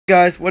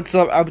Guys, what's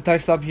up?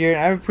 iPod here,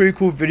 and I have a pretty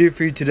cool video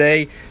for you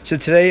today. So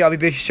today I'll be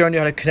basically showing you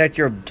how to connect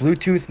your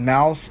Bluetooth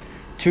mouse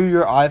to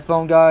your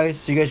iPhone, guys.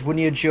 So you guys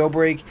wouldn't need a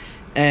jailbreak,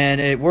 and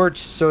it works.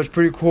 So it's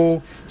pretty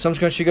cool. So I'm just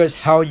gonna show you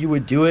guys how you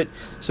would do it.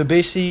 So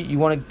basically, you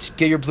want to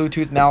get your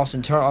Bluetooth mouse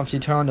and turn on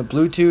the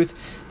Bluetooth,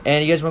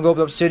 and you guys want to go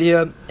up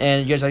Cydia,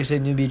 and you guys, like I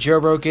said, need to be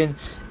jailbroken.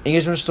 And you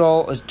guys want to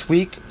install a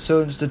tweak.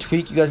 So the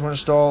tweak you guys want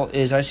to install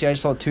is, I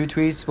installed two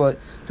tweaks, but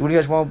the one you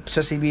guys want to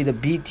especially be the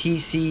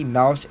BTC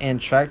mouse and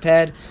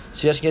trackpad.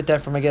 So you guys can get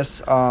that from, I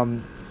guess,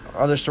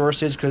 other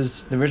sources,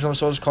 because the original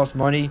source costs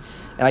money,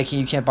 and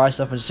you can't buy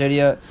stuff in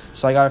Cydia.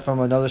 So I got it from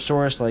another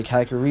source like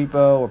Hack Your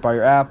Repo or Buy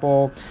Your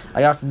Apple.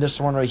 I got it from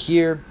this one right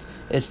here.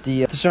 It's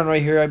this one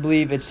right here, I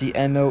believe. It's the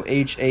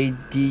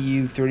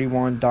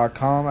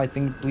mohadu31.com. I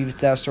believe it's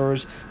that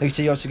source. Like I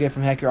said, you also get it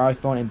from Hack Your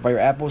iPhone and Buy Your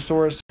Apple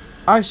stores.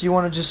 Alright, so you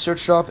want to just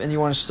search it up and you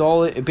want to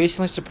install it. It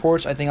basically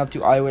supports, I think, up to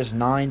iOS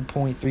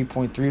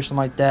 9.3.3 or something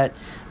like that.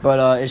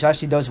 But it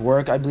actually does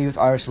work, I believe, with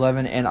iOS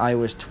 11 and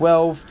iOS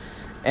 12.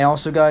 And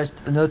also, guys,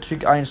 another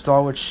tweak I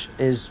installed, which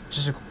is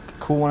just a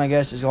cool one, I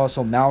guess, is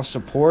also mouse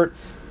support.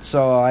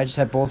 So I just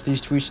had both these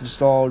tweaks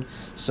installed.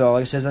 So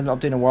like I said, I'm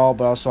updating a while,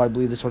 but also I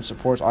believe this one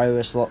supports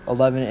iOS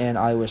 11 and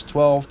iOS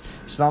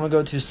 12. So now I'm going to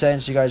go to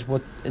settings, so you guys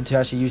to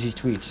actually use these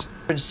tweaks.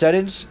 In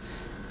settings,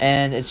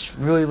 and it's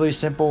really, really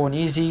simple and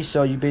easy.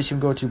 So you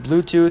basically go to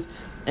Bluetooth,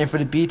 and for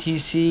the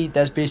BTC,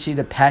 that's basically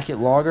the packet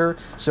logger.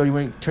 So you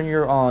want to turn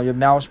your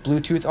mouse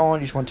Bluetooth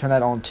on. You just want to turn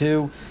that on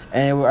too,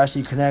 and it will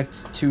actually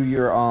connect to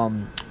your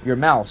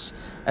mouse.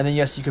 And then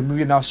yes, you can move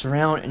your mouse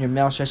around, and your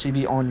mouse will actually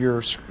be on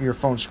your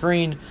phone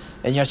screen.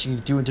 And yes, you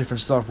can do different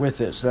stuff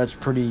with it. So that's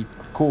pretty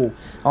cool.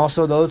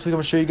 Also, the other tweak I'm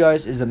going to show you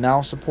guys is the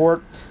mouse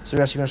support. So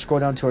you're actually going to scroll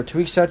down to our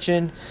tweak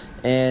section,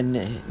 and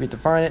we have to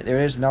find it. There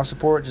it is, mouse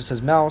support. It just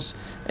says mouse,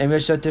 and we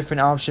just have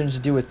different options to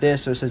do with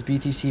this. So it says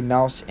BTC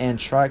mouse and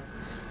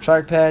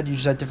trackpad. You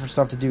just have different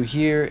stuff to do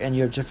here, and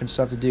you have different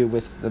stuff to do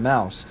with the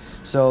mouse.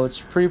 So it's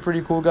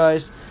pretty cool,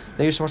 guys.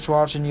 Thank you so much for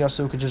watching. You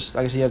also could just,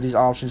 like I said, you have these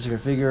options to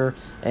configure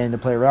and to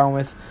play around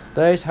with.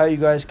 That is how you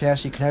guys can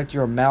actually connect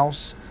your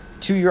mouse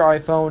to your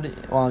iPhone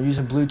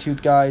using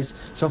Bluetooth, guys.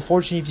 So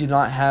unfortunately, if you do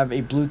not have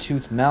a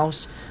Bluetooth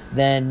mouse,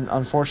 then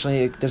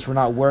unfortunately this will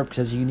not work,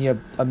 because you need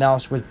a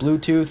mouse with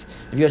Bluetooth.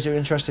 If you guys are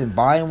interested in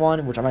buying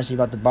one, which I'm actually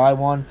about to buy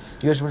one,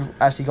 you guys would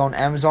actually go on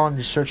Amazon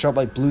to search up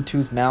like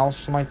Bluetooth mouse,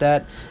 something like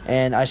that.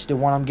 And the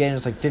one I'm getting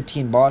is like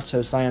 $15, so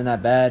it's not even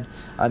that bad.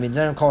 I mean, it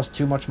doesn't cost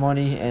too much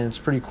money, and it's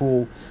pretty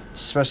cool,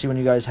 especially when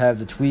you guys have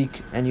the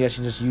tweak and you guys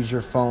can just use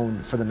your phone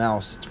for the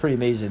mouse. It's pretty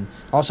amazing.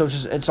 Also,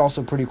 it's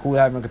also pretty cool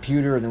having a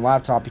computer and a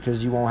laptop,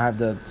 because you won't have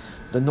the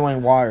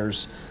annoying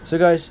wires. So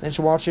guys, thanks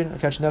for watching. I'll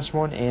catch you next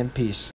one, and peace.